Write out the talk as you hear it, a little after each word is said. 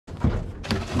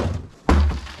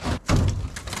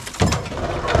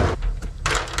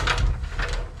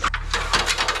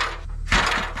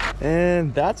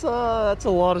and that's a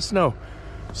lot of snow.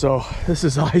 So this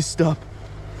is iced up,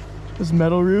 this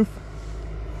metal roof.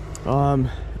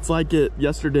 It's like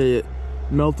yesterday it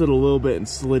melted a little bit and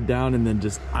slid down and then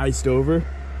just iced over.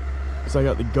 So I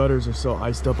got the gutters are so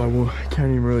iced up I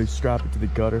can't even really strap it to the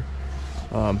gutter.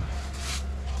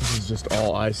 This is just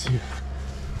all icy.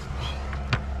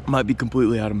 Might be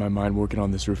completely out of my mind working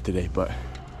on this roof today, but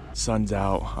sun's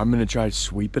out. I'm gonna try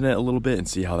sweeping it a little bit and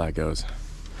see how that goes.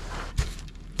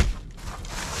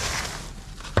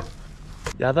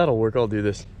 Yeah, that'll work. I'll do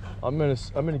this. I'm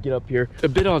gonna get up here. A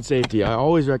bit on safety. I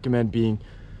always recommend being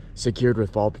secured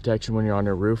with fall protection when you're on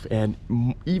your roof, and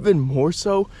even more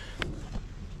so,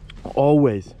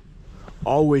 always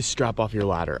strap off your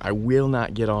ladder. I will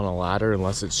not get on a ladder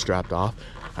unless it's strapped off.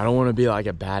 I don't want to be like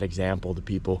a bad example to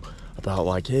people about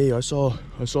like, hey, I saw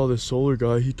this solar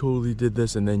guy, he totally did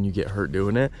this, and then you get hurt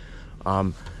doing it.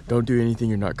 Don't do anything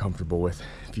you're not comfortable with.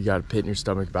 If you got a pit in your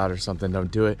stomach about it or something,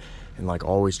 don't do it. And like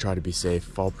always try to be safe.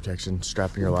 Fall protection,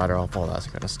 strapping your ladder off, all that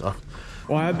kind of stuff.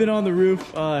 Well, I've been on the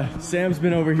roof. Sam's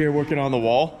been over here working on the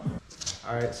wall.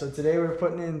 All right, so today we're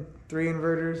putting in 3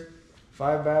 inverters,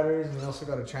 5 batteries, and we also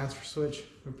got a transfer switch.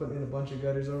 We're putting in a bunch of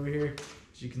gutters over here.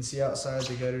 As you can see outside,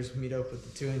 the gutters meet up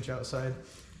with the 2-inch outside.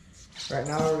 Right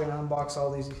now we're gonna unbox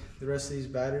the rest of these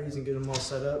batteries and get them all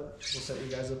set up. We'll set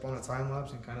you guys up on a time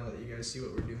lapse and kind of let you guys see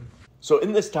what we're doing. So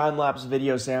in this time-lapse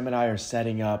video, Sam and I are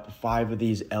setting up 5 of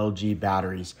these LG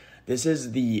batteries. This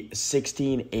is the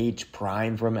 16H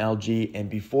Prime from LG, and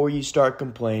before you start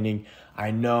complaining,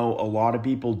 I know a lot of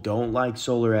people don't like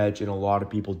SolarEdge and a lot of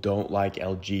people don't like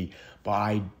LG, but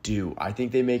I do. I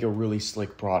think they make a really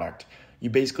slick product.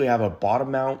 You basically have a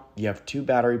bottom mount, you have 2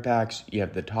 battery packs, you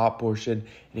have the top portion,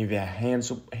 and you have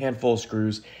a handful of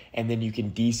screws, and then you can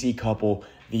DC couple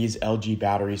these LG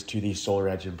batteries to these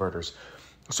SolarEdge inverters.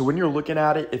 So when you're looking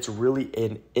at it, it's really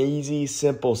an easy,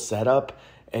 simple setup,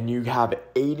 and you have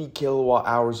 80 kilowatt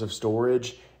hours of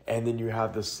storage, and then you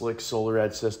have the slick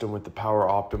SolarEdge system with the power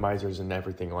optimizers and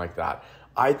everything like that.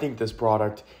 I think this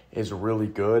product is really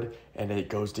good and it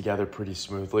goes together pretty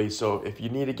smoothly. So if you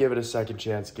need to give it a second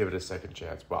chance, give it a second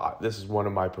chance. But this is one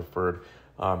of my preferred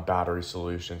battery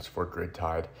solutions for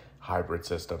grid-tied hybrid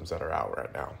systems that are out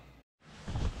right now.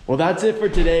 Well, that's it for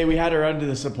today. We had to run to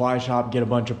the supply shop, get a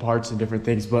bunch of parts and different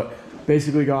things, but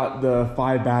basically got the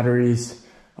 5 batteries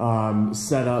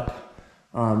set up,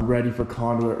 ready for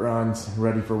conduit runs,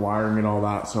 ready for wiring and all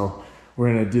that. So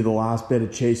we're gonna do the last bit of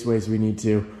chaseways we need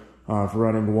to for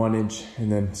running 1-inch and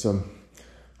then some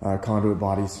conduit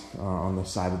bodies on the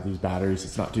side of these batteries.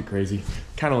 It's not too crazy.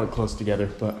 Kind of look close together,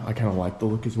 but I kind of like the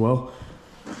look as well.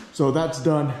 So that's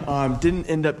done. Didn't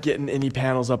end up getting any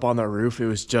panels up on the roof. It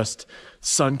was just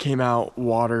sun came out,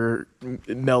 water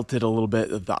melted a little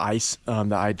bit of the ice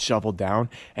that I'd shoveled down,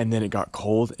 and then it got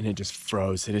cold and it just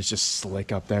froze. And it's just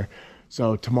slick up there.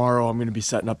 So tomorrow I'm going to be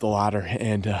setting up the ladder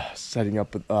and setting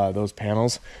up those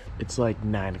panels. It's like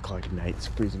 9 o'clock at night. It's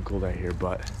freezing cold out here,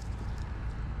 but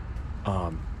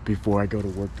before I go to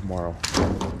work tomorrow,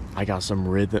 I got some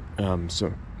ribbon. I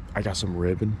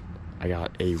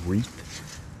got a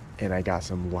wreath, and I got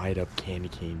some light up candy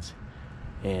canes,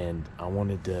 and I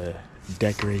wanted to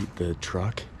decorate the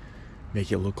truck,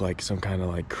 make it look like some kind of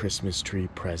like Christmas tree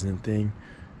present thing,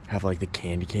 have like the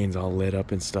candy canes all lit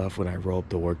up and stuff when I roll up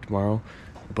to work tomorrow.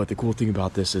 But the cool thing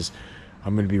about this is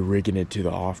I'm going to be rigging it to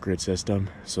the off-grid system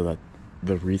so that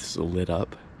the wreaths are lit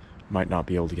up. Might not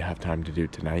be able to have time to do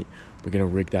it tonight. We're going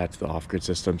to rig that to the off-grid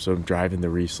system, so I'm driving the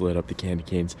wreaths lit up, the candy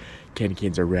canes. Candy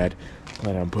canes are red.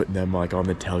 Plan on putting them like on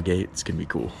the tailgate. It's going to be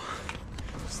cool.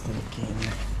 Just thinking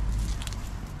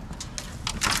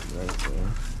right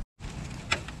there.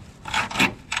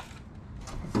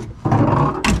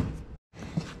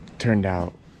 Turned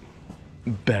out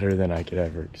better than I could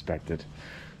ever expected.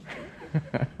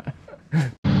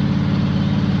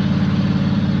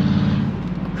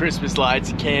 Christmas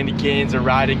lights and candy canes are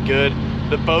riding good.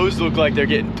 The bows look like they're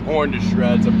getting torn to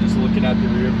shreds. I'm just looking at the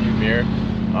rear view mirror.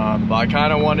 But I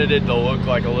kind of wanted it to look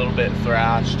like a little bit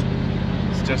thrashed.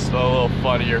 It's just a little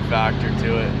funnier factor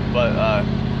to it. But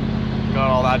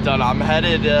got all that done. I'm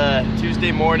headed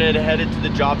Tuesday morning, headed to the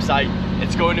job site.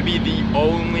 It's going to be the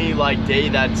only like day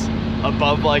that's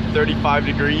above like 35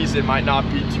 degrees. It might not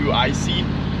be too icy.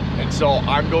 And so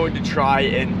I'm going to try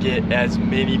and get as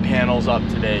many panels up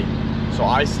today. So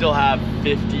I still have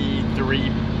 33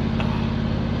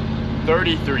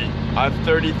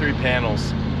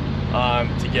 panels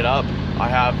to get up. I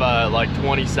have like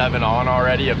 27 on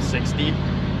already of 60,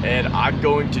 and I'm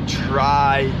going to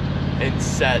try and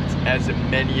set as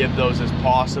many of those as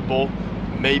possible,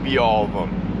 maybe all of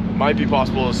them. Might be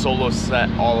possible to solo set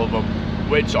all of them,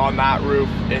 which on that roof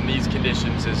in these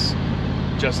conditions is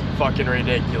just fucking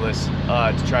ridiculous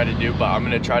to try to do, but I'm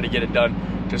gonna try to get it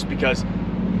done just because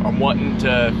I'm wanting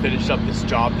to finish up this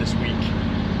job this week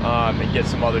and get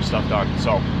some other stuff done.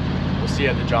 So we'll see you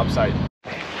at the job site.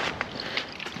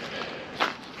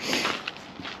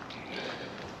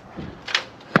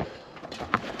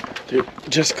 Dude,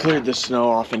 just cleared the snow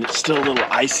off and it's still a little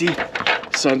icy.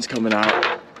 Sun's coming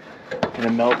out.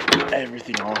 Gonna melt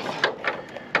everything off.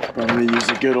 But I'm gonna use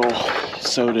a good old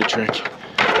soda trick.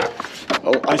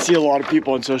 Oh, I see a lot of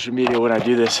people on social media when I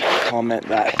do this comment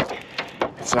that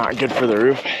it's not good for the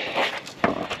roof.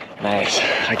 Nice,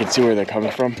 I can see where they're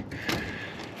coming from.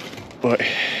 But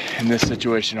in this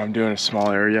situation, I'm doing a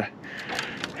small area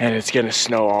and it's gonna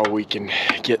snow all week and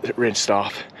get rinsed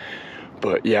off.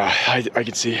 But yeah, I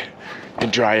can see in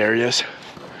dry areas,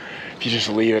 if you just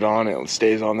leave it on, it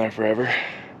stays on there forever.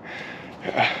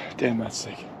 Damn, that's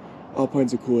sick.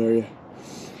 Alpine's a cool area.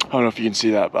 I don't know if you can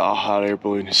see that, but a hot air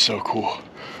balloon is so cool.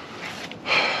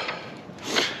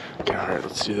 Okay, all right,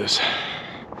 let's do this.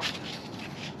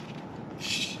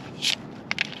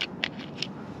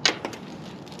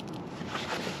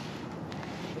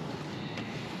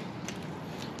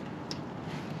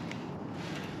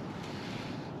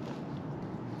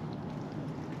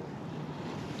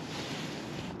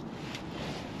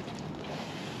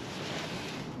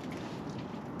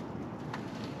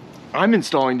 I'm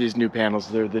installing these new panels.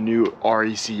 They're the new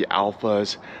REC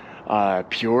Alphas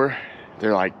Pure.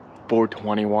 They're like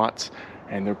 420 watts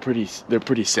and they're pretty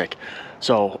sick.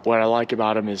 So what I like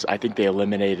about them is I think they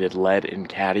eliminated lead and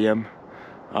cadmium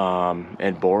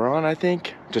and boron, I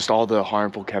think. Just all the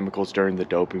harmful chemicals during the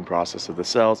doping process of the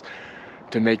cells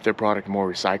to make their product more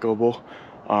recyclable.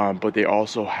 But they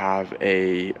also have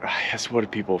I guess what do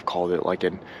people have called it, like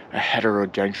a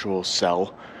heterogenial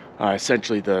cell.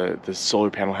 Essentially the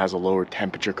solar panel has a lower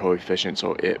temperature coefficient,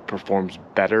 so it performs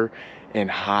better in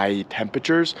high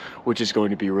temperatures, which is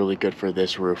going to be really good for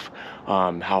this roof.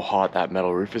 How hot that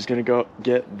metal roof is going to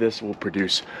get, this will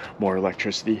produce more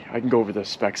electricity. I can go over the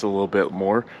specs a little bit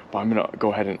more, but I'm going to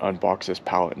go ahead and unbox this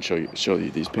pallet and show you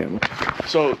these panels.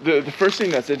 So the first thing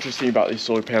that's interesting about these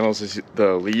solar panels is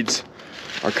the leads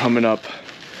are coming up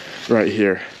right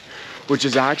here, which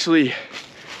is actually,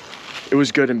 it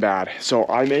was good and bad. So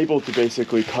I'm able to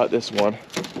basically cut this one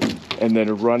and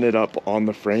then run it up on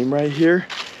the frame right here.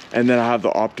 And then I have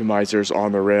the optimizers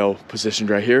on the rail positioned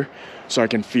right here. So I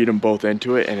can feed them both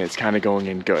into it and it's kind of going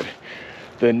in good.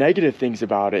 The negative things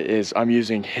about it is I'm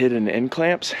using hidden end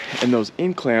clamps, and those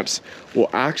end clamps will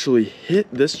actually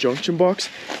hit this junction box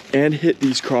and hit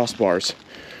these crossbars.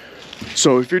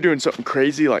 So if you're doing something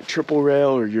crazy like triple rail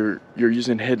or you're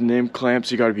using hidden end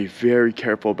clamps, you got to be very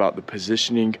careful about the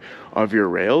positioning of your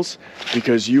rails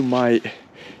because you might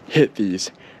hit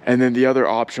these. And then the other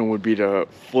option would be to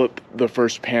flip the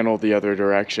first panel the other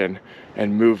direction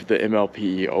and move the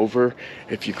MLPE over,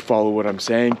 if you follow what I'm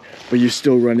saying, but you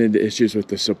still run into issues with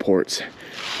the supports.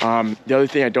 The other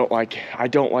thing I don't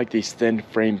like these thin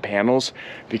frame panels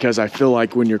because I feel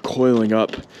like when you're coiling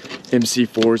up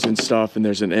MC4s and stuff and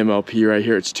there's an MLP right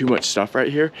here, it's too much stuff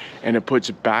right here and it puts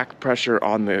back pressure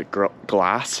on the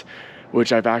glass,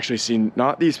 which I've actually seen,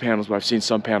 not these panels, but I've seen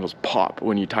some panels pop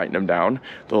when you tighten them down.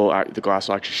 The glass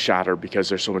will actually shatter because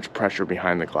there's so much pressure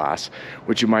behind the glass,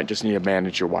 which you might just need to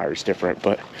manage your wires different.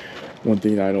 But one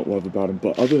thing that I don't love about them,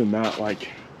 but other than that, like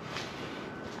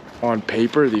on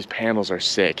paper, these panels are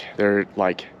sick. They're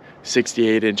like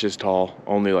 68 inches tall,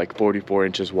 only like 44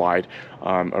 inches wide.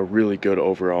 A really good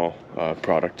overall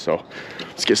product. So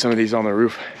let's get some of these on the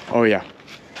roof. Oh yeah,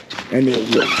 and they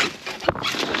look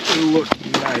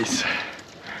nice.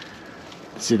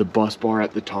 See the bus bar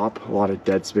at the top, a lot of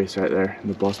dead space right there in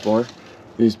the bus bar.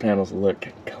 These panels look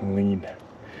clean.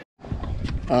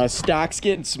 Stack's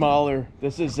getting smaller.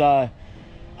 This is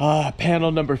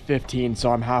panel number 15,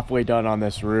 so I'm halfway done on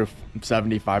this roof. I'm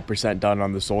 75% done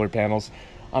on the solar panels.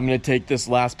 I'm gonna take this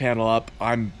last panel up.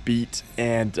 I'm beat,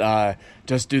 and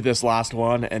just do this last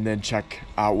one and then check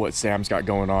out what Sam's got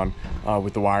going on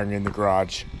with the wiring in the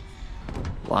garage.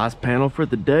 Last panel for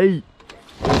the day.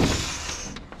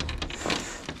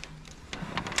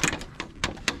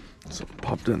 So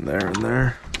popped in there and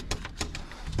there.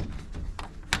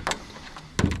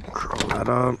 Curl that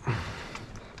up.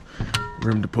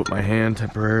 Room to put my hand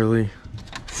temporarily.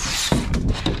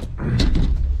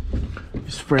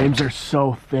 These frames are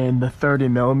so thin. The 30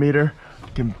 millimeter, I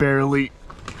can barely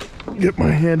get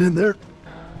my hand in there.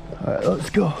 All right, let's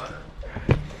go.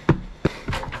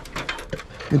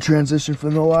 And transition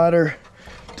from the ladder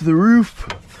to the roof.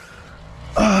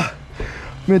 I'm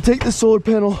gonna take the solar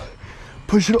panel,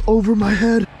 push it over my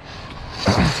head.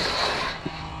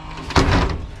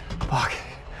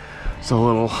 It's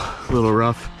a little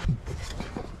rough.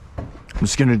 I'm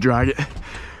just gonna drag it.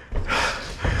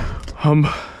 I'm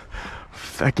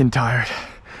feckin' tired.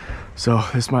 So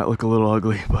this might look a little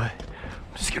ugly, but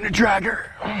I'm just gonna drag her.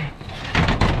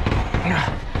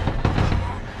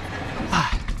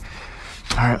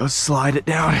 All right, let's slide it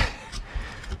down.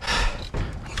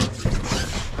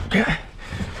 Okay.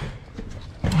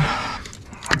 All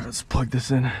right, let's plug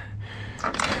this in.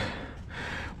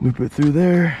 Loop it through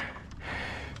there.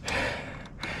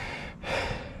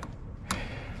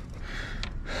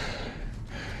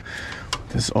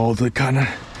 This all to kind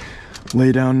of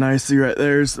lay down nicely right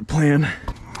there is the plan.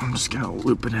 I'm just gonna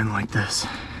loop it in like this.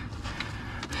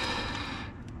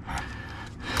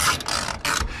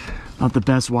 Not the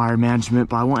best wire management,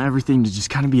 but I want everything to just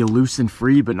kind of be loose and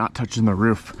free, but not touching the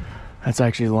roof. That's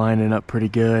actually lining up pretty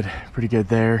good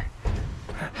there.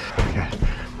 Okay,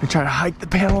 I'm gonna try to hike the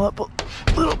panel up a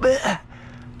little bit,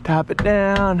 tap it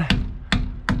down.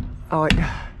 I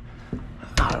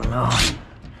don't know.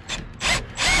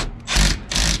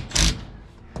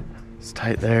 It's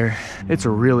tight there. It's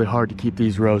really hard to keep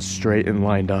these rows straight and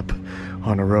lined up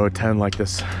on a row of 10 like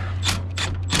this.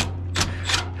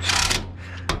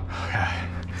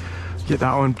 Get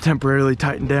that one temporarily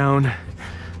tightened down.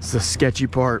 It's the sketchy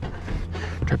part.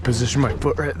 Try to position my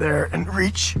foot right there and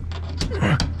reach.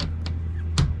 I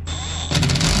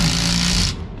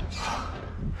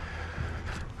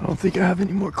don't think I have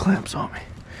any more clamps on me.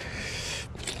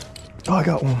 Oh, I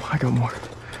got one. I got more.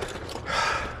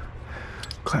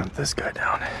 Clamp this guy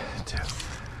down too.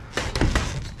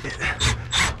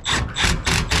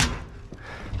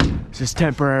 Just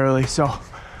temporarily, so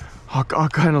I'll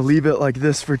kind of leave it like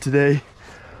this for today.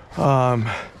 And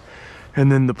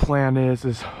then the plan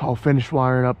is I'll finish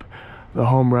wiring up the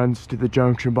home runs to the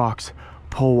junction box,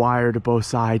 pull wire to both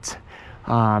sides,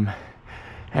 and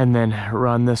then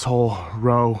run this whole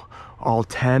row all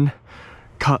 10,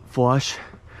 cut flush,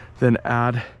 then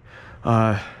add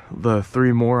the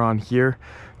 3 more on here,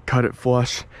 cut it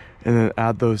flush, and then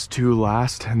add those 2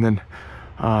 last, and then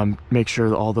make sure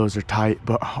that all those are tight.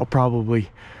 But I'll probably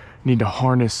need to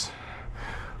harness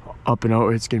up and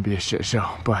over. It's gonna be a shit show,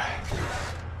 but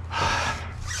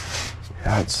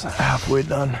yeah, it's halfway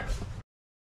done.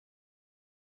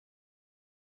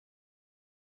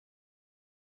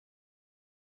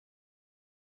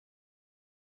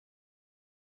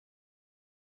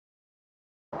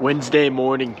 Wednesday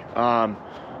morning,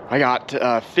 I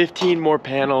got 15 more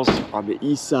panels on the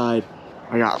east side.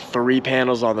 I got 3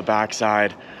 panels on the back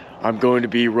side. I'm going to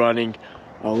be running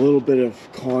a little bit of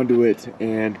conduit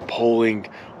and pulling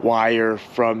wire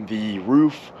from the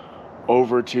roof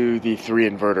over to the 3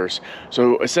 inverters.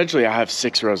 So essentially I have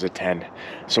 6 rows of 10.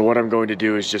 So what I'm going to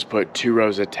do is just put 2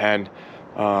 rows of 10,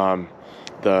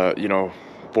 the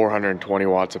 420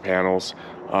 watts of panels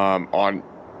on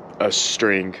a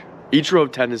string. Each row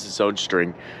of 10 is its own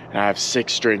string, and I have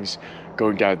 6 strings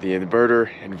going down to the inverter.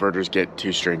 Inverters get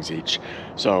 2 strings each.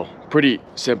 So pretty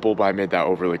simple, but I made that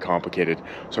overly complicated.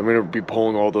 So I'm gonna be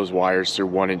pulling all those wires through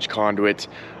 1-inch conduit.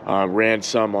 Ran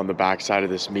some on the back side of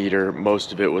this meter.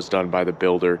 Most of it was done by the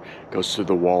builder. Goes through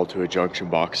the wall to a junction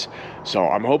box. So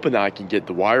I'm hoping that I can get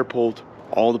the wire pulled,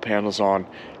 all the panels on,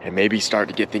 and maybe start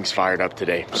to get things fired up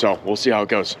today. So we'll see how it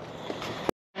goes.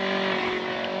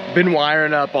 Been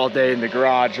wiring up all day in the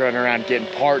garage, running around getting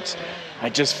parts. I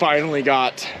just finally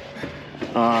got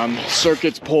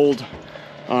circuits pulled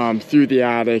through the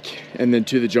attic and then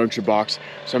to the junction box.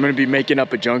 So I'm gonna be making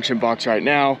up a junction box right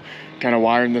now, kind of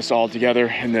wiring this all together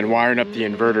and then wiring up the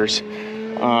inverters.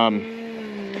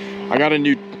 I got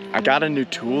a new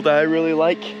tool that I really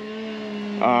like.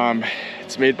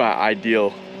 It's made by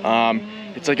Ideal.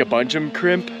 It's like a bungee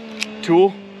crimp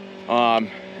tool, and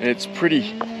it's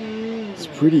pretty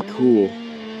cool.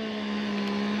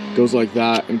 Goes like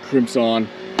that and crimps on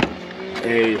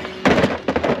a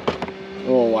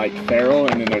little like ferrule,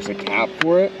 and then there's a cap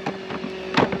for it.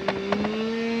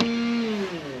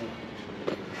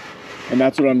 And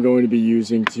that's what I'm going to be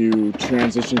using to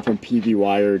transition from PV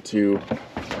wire to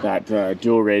that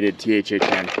dual rated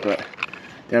THA10. But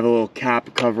they have a little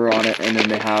cap cover on it, and then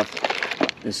they have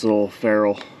this little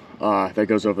ferrule that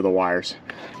goes over the wires.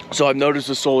 So I've noticed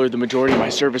with solar, the majority of my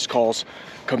service calls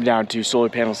come down to solar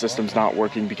panel systems not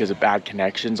working because of bad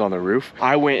connections on the roof.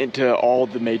 I went into all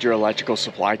the major electrical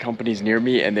supply companies near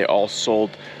me, and they all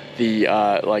sold the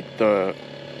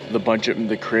bunch of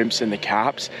the crimps and the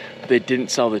caps. But they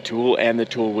didn't sell the tool, and the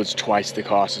tool was twice the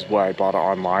cost as where I bought it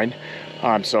online.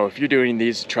 So if you're doing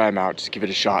these, try them out. Just give it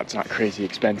a shot. It's not crazy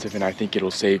expensive, and I think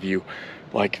it'll save you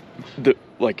like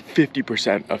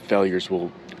 50% of failures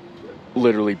will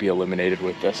literally be eliminated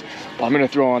with this. But I'm gonna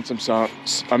throw on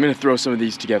I'm gonna throw some of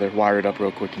these together, wire it up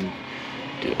real quick and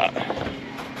do that.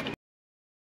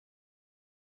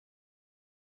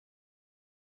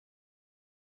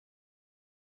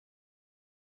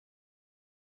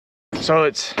 So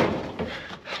it's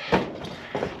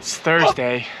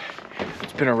Thursday.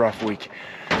 It's been a rough week.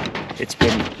 It's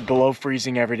been below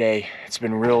freezing every day. It's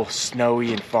been real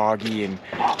snowy and foggy and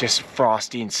just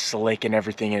frosty and slick and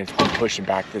everything, and it's been pushing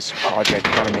back this project,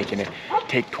 kind of making it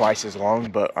take twice as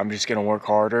long, but I'm just gonna work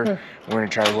harder. We're gonna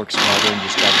try to work smarter and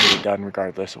just try to get it done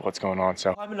regardless of what's going on.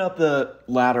 So climbing up the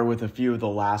ladder with a few of the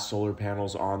last solar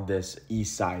panels on this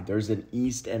east side. There's an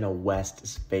east and a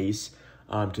west face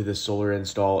to the solar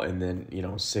install, and then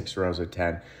 6 rows of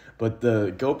 10. But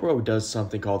the GoPro does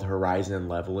something called horizon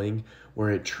leveling,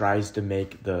 where it tries to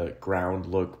make the ground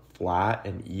look flat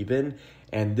and even.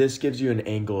 And this gives you an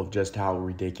angle of just how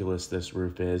ridiculous this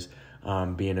roof is,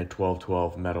 being a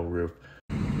 12-12 metal roof.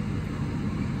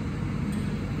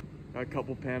 Got a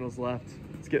couple panels left.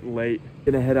 It's getting late.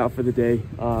 Gonna head out for the day.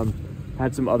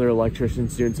 Had some other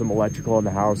electricians doing some electrical in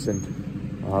the house, and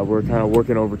we're kind of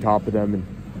working over top of them, and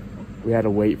we had to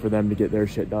wait for them to get their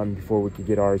shit done before we could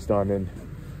get ours done, and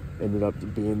ended up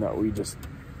being that we just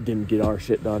didn't get our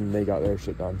shit done and they got their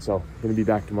shit done. So gonna be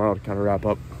back tomorrow to kind of wrap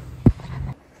up.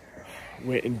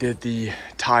 Went and did the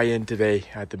tie-in today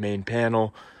at the main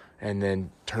panel, and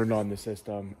then turned on the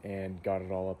system and got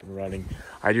it all up and running.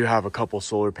 I do have a couple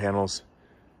solar panels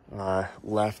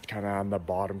left kind of on the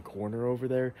bottom corner over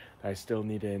there that I still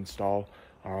need to install,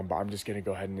 but I'm just gonna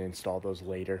go ahead and install those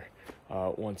later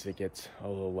once it gets a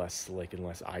little less slick and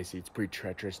less icy. It's pretty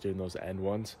treacherous doing those end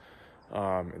ones.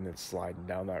 And then sliding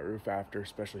down that roof after,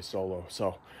 especially solo.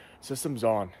 So system's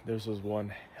on. This was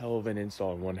one hell of an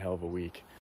install and one hell of a week.